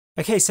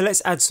Okay, so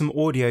let's add some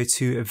audio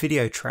to a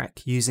video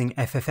track using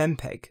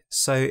FFmpeg.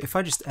 So if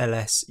I just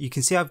ls, you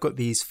can see I've got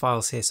these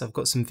files here. So I've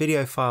got some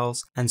video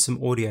files and some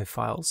audio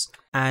files.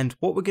 And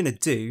what we're going to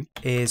do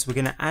is we're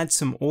going to add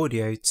some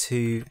audio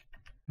to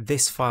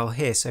this file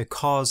here. So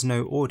cars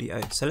no audio.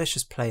 So let's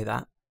just play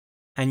that.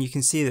 And you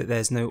can see that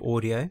there's no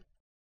audio.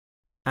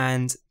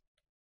 And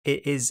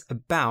it is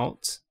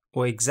about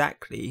or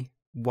exactly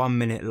 1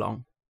 minute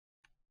long.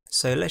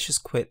 So let's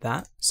just quit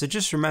that. So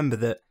just remember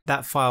that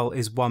that file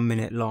is 1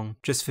 minute long,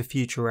 just for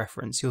future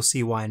reference. You'll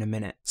see why in a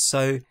minute.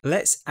 So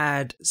let's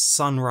add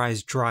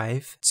Sunrise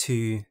Drive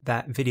to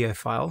that video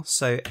file.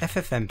 So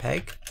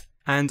FFmpeg,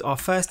 and our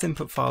first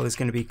input file is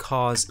going to be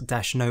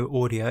cars-no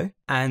audio,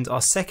 and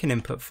our second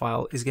input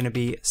file is going to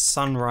be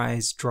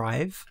Sunrise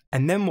Drive.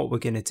 And then what we're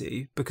going to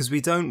do, because we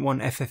don't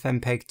want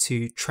FFmpeg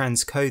to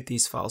transcode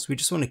these files, we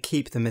just want to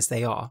keep them as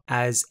they are,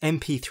 as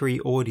MP3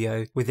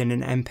 audio within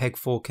an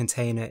MPEG-4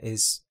 container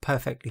is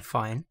perfectly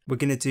fine. We're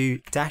going to do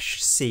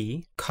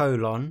 -c:\v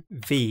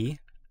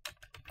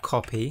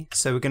copy.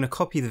 So we're going to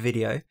copy the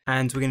video,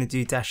 and we're going to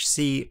do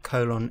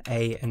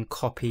 -c:\a and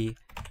copy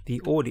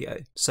the audio.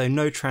 So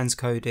no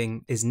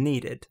transcoding is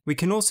needed. We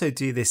can also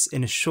do this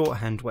in a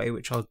shorthand way,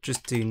 which I'll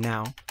just do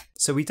now.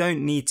 So we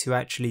don't need to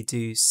actually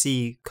do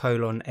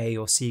C:\a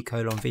or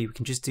C:\v. We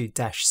can just do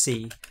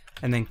 -c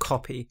and then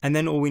copy. And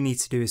then all we need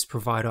to do is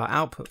provide our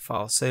output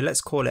file. So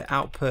let's call it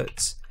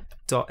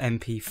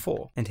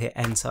output.mp4 and hit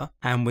enter,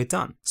 and we're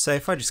done. So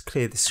if I just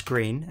clear the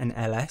screen and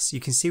ls, you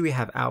can see we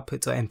have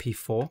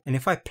output.mp4. And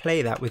if I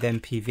play that with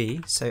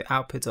MPV, so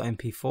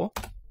output.mp4,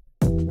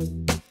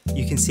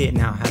 you can see it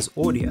now has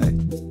audio.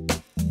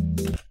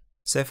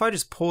 So if I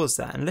just pause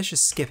that and let's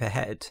just skip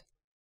ahead,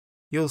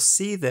 you'll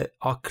see that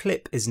our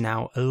clip is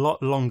now a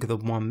lot longer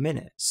than 1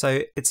 minute.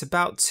 So it's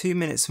about 2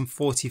 minutes and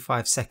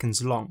 45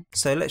 seconds long.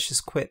 So let's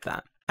just quit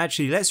that.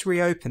 Actually, let's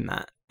reopen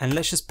that and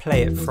let's just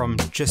play it from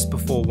just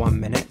before 1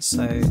 minute.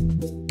 So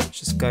let's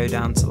just go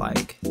down to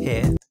like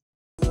here.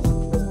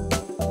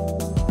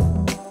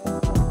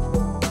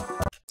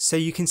 So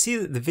you can see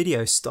that the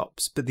video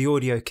stops, but the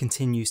audio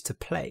continues to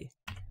play.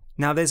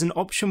 Now there's an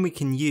option we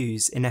can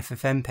use in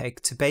FFmpeg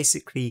to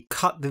basically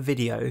cut the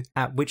video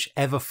at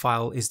whichever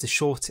file is the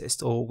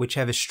shortest, or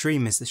whichever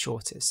stream is the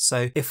shortest.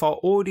 So if our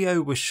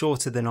audio was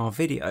shorter than our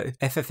video,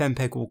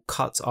 FFmpeg will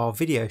cut our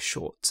video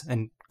short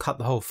and cut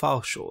the whole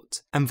file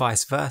short, and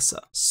vice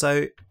versa.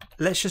 So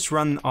let's just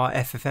run our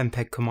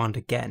FFmpeg command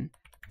again.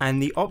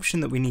 And the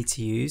option that we need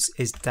to use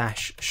is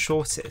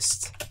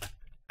 -shortest.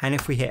 And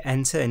if we hit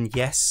enter and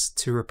yes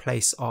to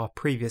replace our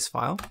previous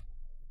file,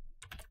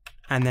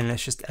 and then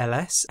let's just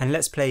ls, and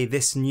let's play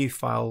this new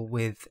file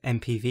with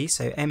MPV,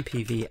 so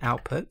MPV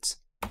output,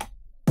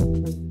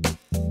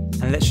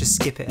 and let's just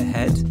skip it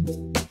ahead.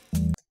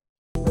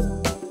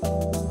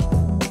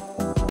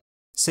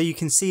 So you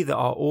can see that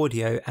our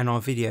audio and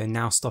our video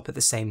now stop at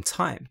the same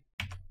time.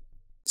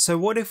 So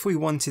what if we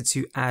wanted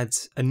to add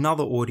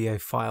another audio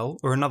file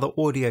or another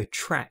audio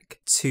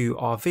track to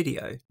our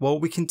video? Well,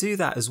 we can do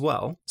that as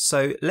well.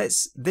 So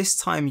let's this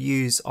time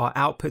use our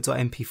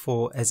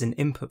output.mp4 as an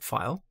input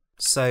file.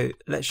 So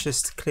let's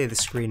just clear the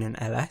screen and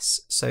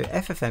ls. So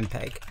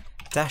FFmpeg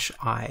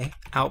 -i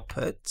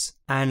output,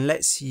 and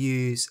let's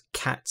use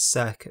cat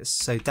circus.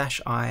 So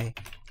 -i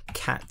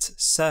cat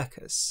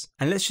circus.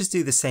 And let's just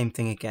do the same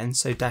thing again.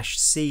 So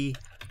 -c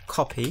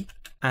copy,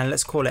 and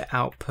let's call it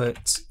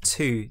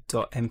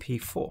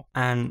output2.mp4.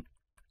 And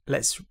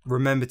let's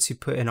remember to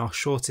put in our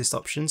shortest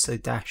option. So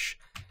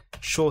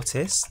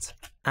 -shortest,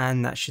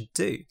 and that should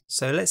do.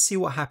 So let's see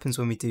what happens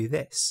when we do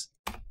this.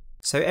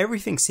 So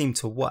everything seemed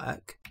to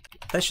work.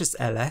 Let's just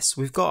ls,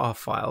 we've got our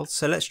file,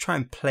 so let's try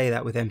and play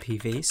that with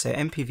MPV, so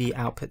MPV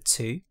output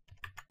 2.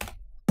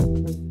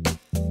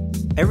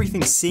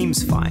 Everything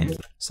seems fine,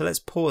 so let's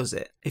pause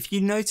it. If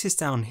you notice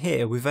down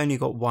here, we've only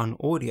got one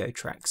audio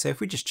track, so if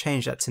we just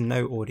change that to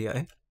no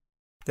audio,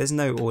 there's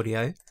no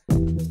audio,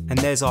 and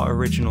there's our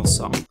original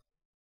song,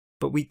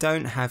 but we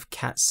don't have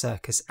Cat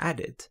Circus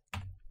added.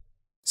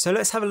 So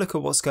let's have a look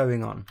at what's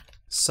going on.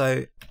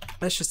 So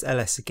let's just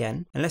ls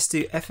again, and let's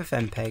do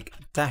FFmpeg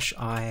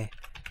 -i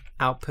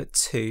output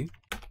 2,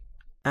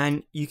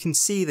 and you can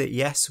see that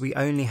yes, we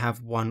only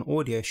have one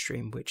audio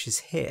stream, which is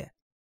here.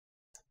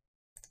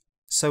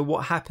 So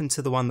what happened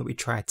to the one that we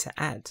tried to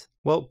add?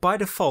 Well, by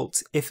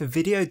default, if a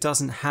video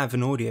doesn't have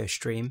an audio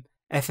stream,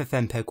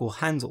 FFmpeg will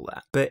handle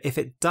that. But if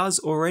it does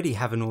already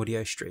have an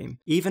audio stream,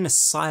 even a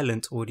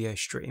silent audio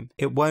stream,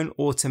 it won't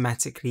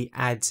automatically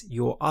add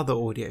your other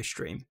audio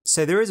stream.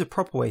 So there is a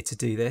proper way to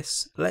do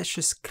this. Let's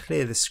just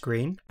clear the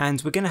screen,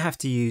 and we're going to have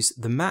to use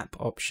the map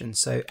option.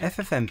 So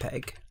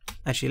FFmpeg,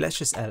 actually let's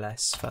just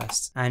ls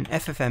first, and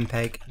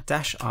FFmpeg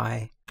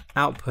 -i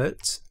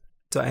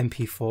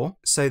output.mp4.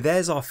 So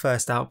there's our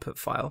first output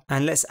file,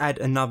 and let's add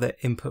another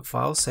input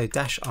file, so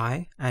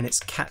 -i, and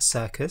it's cat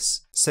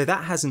circus. So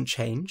that hasn't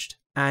changed,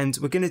 and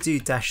we're going to do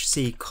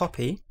 -c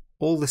copy,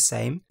 all the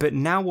same, but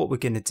now what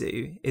we're going to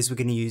do is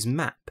we're going to use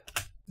map.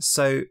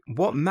 So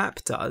what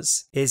map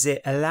does is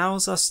it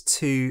allows us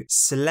to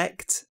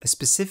select a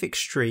specific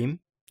stream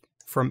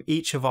from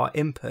each of our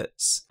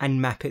inputs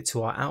and map it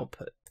to our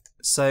output.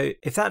 So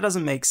if that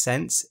doesn't make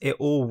sense, it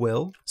all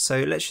will.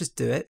 So let's just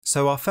do it.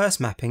 So our first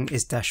mapping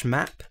is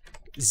 -map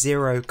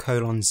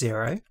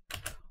 0:0.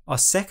 Our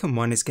second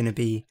one is going to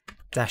be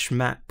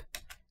 -map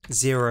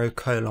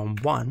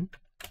 0:1.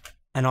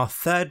 And our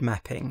third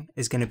mapping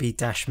is going to be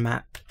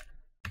 -map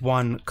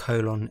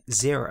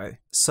 1:0.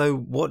 So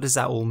what does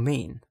that all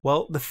mean?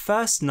 Well, the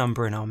first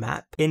number in our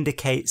map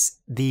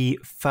indicates the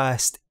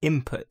first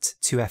input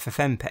to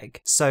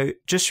FFmpeg. So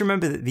just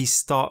remember that these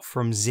start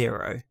from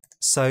 0.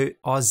 So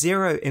our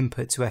 0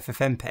 input to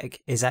FFmpeg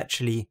is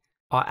actually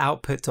our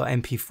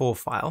output.mp4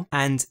 file,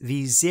 and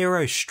the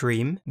 0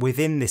 stream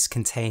within this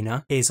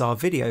container is our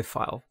video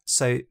file.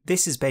 So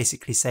this is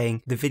basically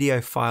saying the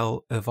video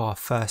file of our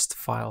first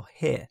file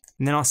here.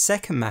 And then our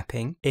second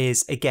mapping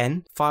is,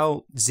 again,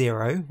 file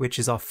 0, which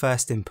is our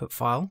first input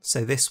file,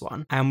 so this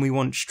one, and we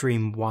want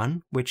stream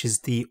 1, which is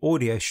the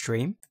audio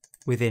stream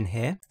within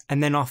here.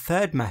 And then our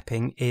third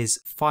mapping is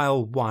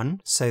file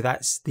 1, so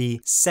that's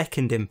the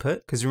second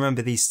input, because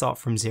remember these start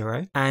from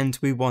 0, and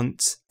we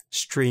want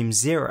stream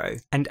 0.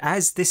 And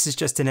as this is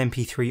just an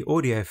MP3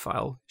 audio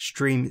file,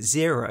 stream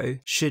 0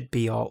 should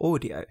be our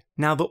audio.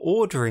 Now the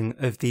ordering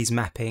of these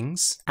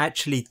mappings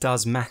actually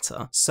does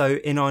matter. So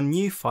in our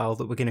new file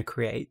that we're going to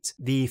create,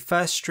 the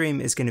first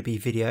stream is going to be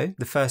video,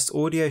 the first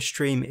audio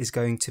stream is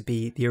going to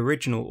be the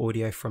original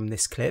audio from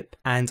this clip,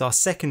 and our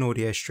second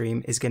audio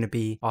stream is going to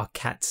be our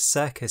Cat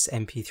Circus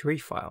MP3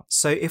 file.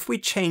 So if we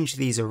change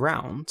these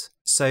around,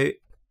 so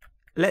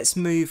let's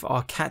move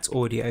our cat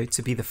audio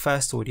to be the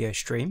first audio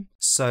stream.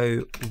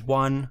 So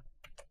 1,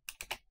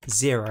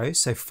 0,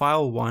 so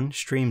file 1,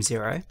 stream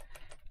 0.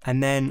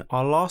 And then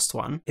our last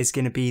one is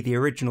going to be the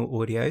original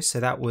audio.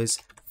 So that was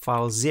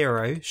file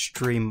 0,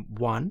 stream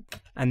 1.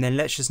 And then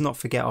let's just not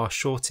forget our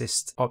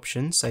shortest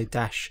option. So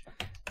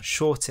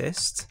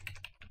 -shortest.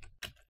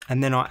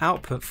 And then our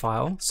output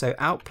file. So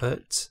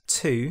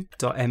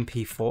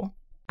output2.mp4.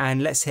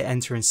 And let's hit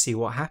enter and see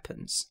what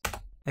happens.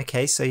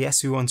 Okay, so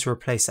yes, we want to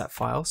replace that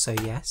file, so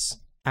yes,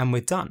 and we're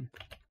done.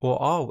 Or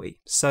are we?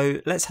 So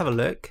let's have a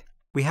look.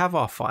 We have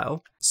our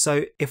file.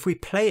 So if we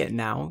play it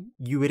now,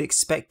 you would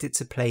expect it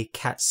to play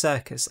Cat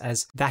Circus,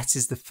 as that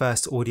is the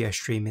first audio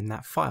stream in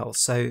that file.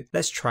 So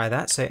let's try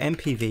that. So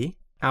MPV,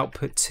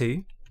 output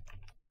 2,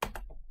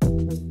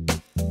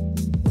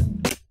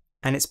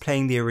 and it's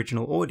playing the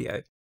original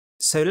audio.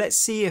 So let's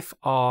see if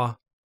our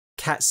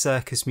Cat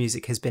Circus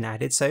music has been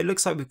added. So it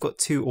looks like we've got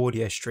 2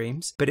 audio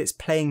streams, but it's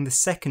playing the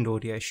second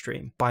audio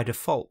stream by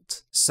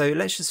default. So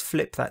let's just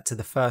flip that to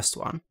the first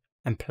one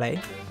and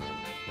play.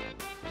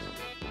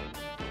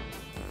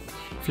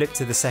 Flip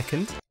to the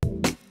second.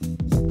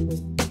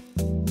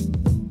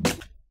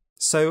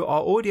 So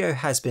our audio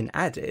has been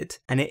added,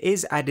 and it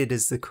is added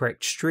as the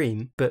correct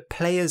stream, but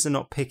players are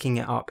not picking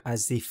it up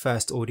as the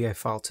first audio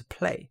file to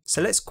play.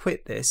 So let's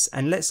quit this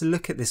and let's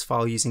look at this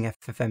file using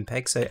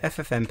FFmpeg. So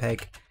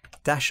FFmpeg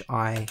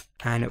 -i,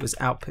 and it was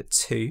output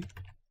 2.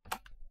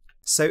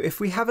 So if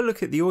we have a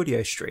look at the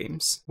audio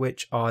streams,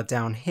 which are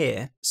down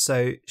here,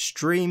 so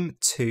stream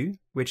 2,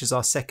 which is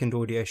our second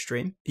audio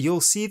stream,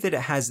 you'll see that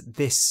it has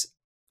this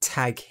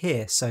tag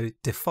here, so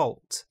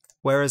default,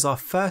 whereas our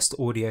first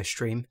audio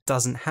stream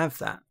doesn't have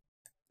that.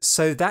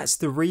 So that's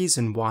the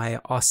reason why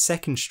our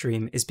second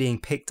stream is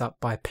being picked up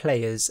by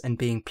players and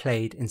being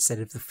played instead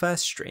of the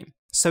first stream.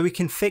 So we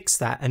can fix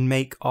that and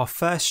make our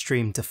first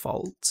stream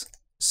default.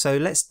 So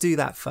let's do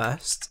that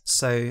first.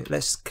 So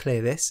let's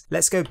clear this.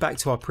 Let's go back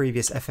to our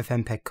previous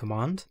FFmpeg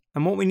command.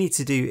 And what we need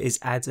to do is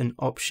add an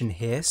option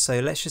here.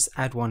 So let's just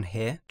add one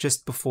here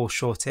just before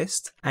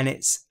shortest. And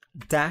it's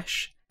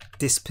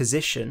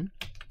 -disposition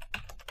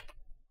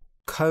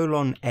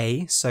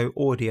 :A, so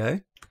audio,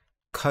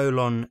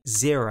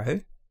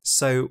 :0.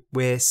 So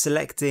we're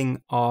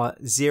selecting our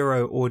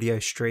 0 audio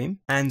stream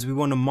and we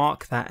want to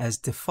mark that as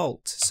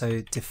default.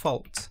 So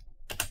default.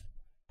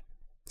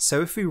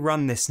 So if we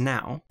run this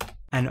now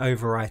and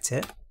overwrite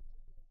it,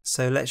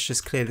 so let's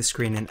just clear the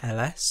screen in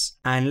ls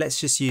and let's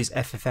just use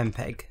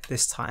FFmpeg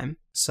this time.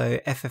 So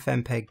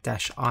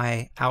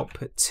FFmpeg-i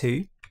output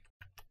 2,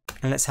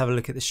 and let's have a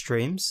look at the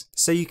streams.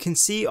 So you can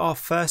see our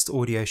first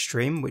audio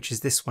stream, which is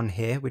this one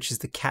here, which is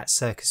the Cat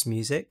Circus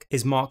music,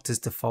 is marked as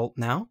default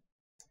now,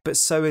 but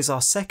so is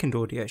our second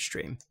audio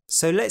stream.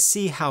 So let's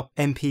see how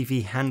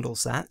MPV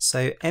handles that.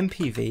 So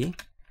MPV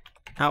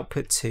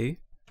output 2,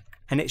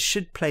 and it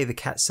should play the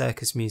Cat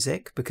Circus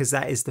music because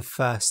that is the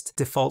first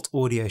default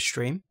audio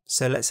stream.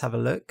 So let's have a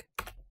look.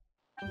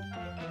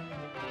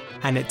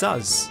 And it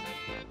does.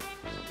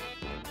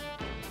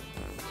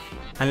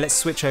 And let's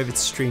switch over to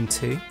stream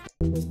 2.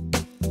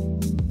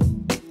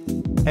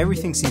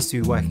 Everything seems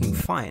to be working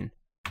fine,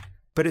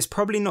 but it's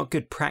probably not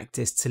good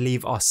practice to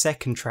leave our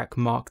second track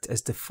marked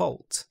as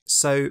default.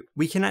 So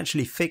we can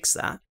actually fix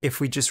that if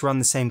we just run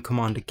the same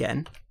command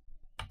again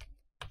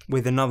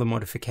with another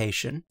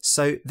modification.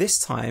 So this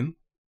time,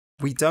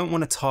 we don't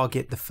want to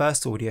target the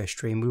first audio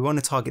stream, we want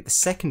to target the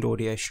second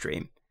audio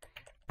stream,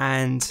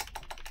 and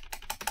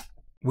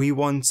we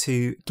want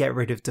to get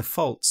rid of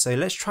default. So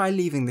let's try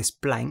leaving this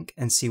blank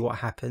and see what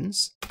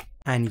happens.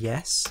 and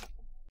yes,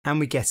 and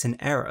we get an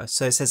error.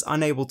 So it says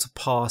unable to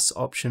pass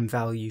option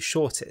value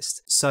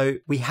shortest. So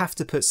we have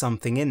to put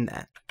something in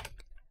there.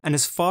 And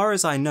as far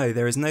as I know,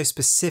 there is no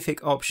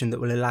specific option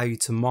that will allow you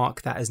to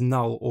mark that as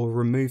null or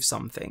remove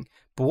something.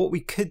 But what we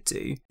could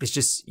do is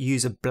just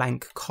use a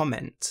blank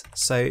comment.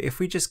 So if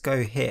we just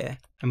go here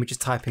and we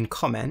just type in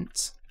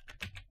comment,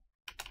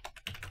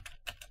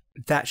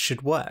 that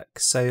should work.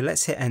 So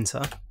let's hit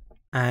enter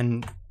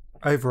and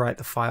overwrite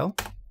the file.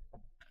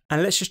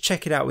 And let's just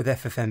check it out with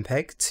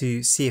FFmpeg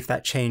to see if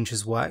that change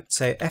has worked.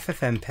 So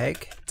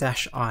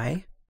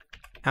FFmpeg-I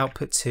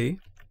output 2.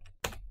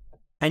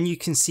 And you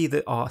can see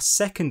that our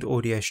second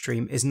audio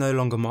stream is no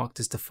longer marked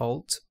as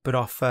default, but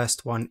our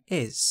first one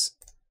is.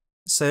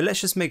 So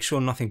let's just make sure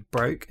nothing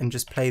broke and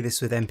just play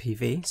this with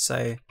MPV.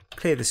 So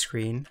clear the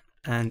screen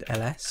and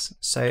ls.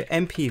 So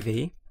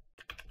MPV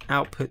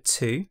output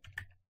 2.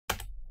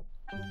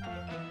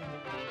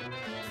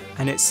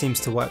 And it seems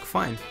to work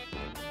fine.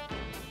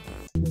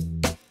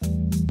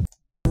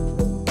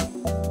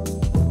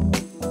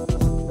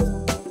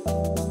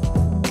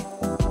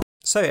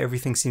 So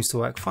everything seems to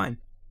work fine.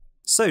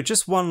 So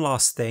just one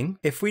last thing,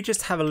 if we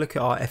just have a look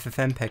at our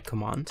FFmpeg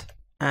command,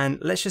 and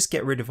let's just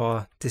get rid of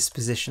our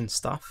disposition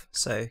stuff.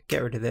 So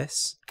get rid of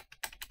this.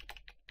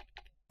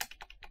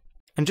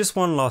 And just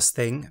one last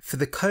thing, for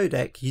the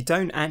codec, you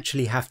don't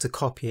actually have to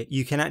copy it.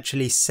 You can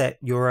actually set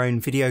your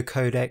own video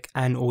codec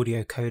and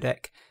audio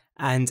codec,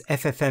 and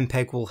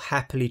FFmpeg will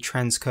happily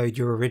transcode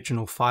your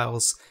original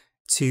files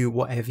to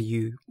whatever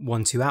you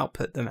want to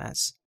output them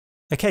as.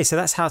 Okay, so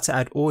that's how to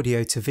add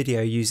audio to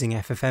video using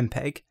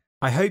FFmpeg.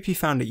 I hope you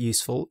found it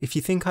useful. If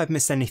you think I've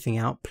missed anything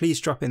out, please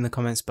drop it in the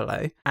comments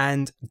below,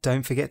 and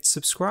don't forget to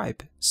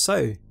subscribe.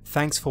 So,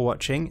 thanks for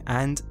watching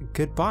and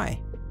goodbye.